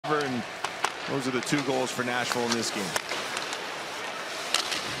Those are the 2 goals for Nashville in this game.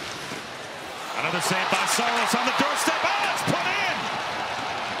 Another save by Saros on the doorstep. Oh, it's put in!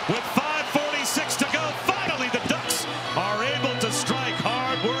 With 5:46 to go, finally the Ducks are able to strike.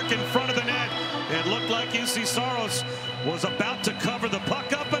 Hard work in front of the net. It looked like Juuse Saros was about to cover the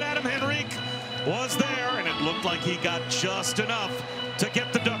puck up, but Adam Henrique was there, and it looked like he got just enough to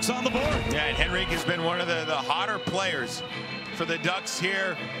get the Ducks on the board. Yeah, and Henrique has been one of the hotter players for the Ducks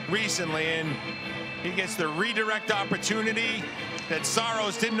here recently, and he gets the redirect opportunity that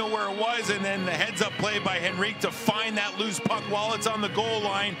Saros didn't know where it was, and then the heads-up play by Henrique to find that loose puck while it's on the goal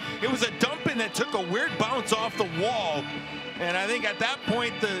line. It was a dump-in that took a weird bounce off the wall, and I think at that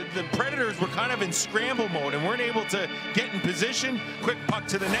point the Predators were kind of in scramble mode and weren't able to get in position. Quick puck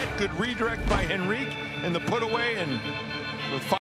to the net, good redirect by Henrique, and the put away, and with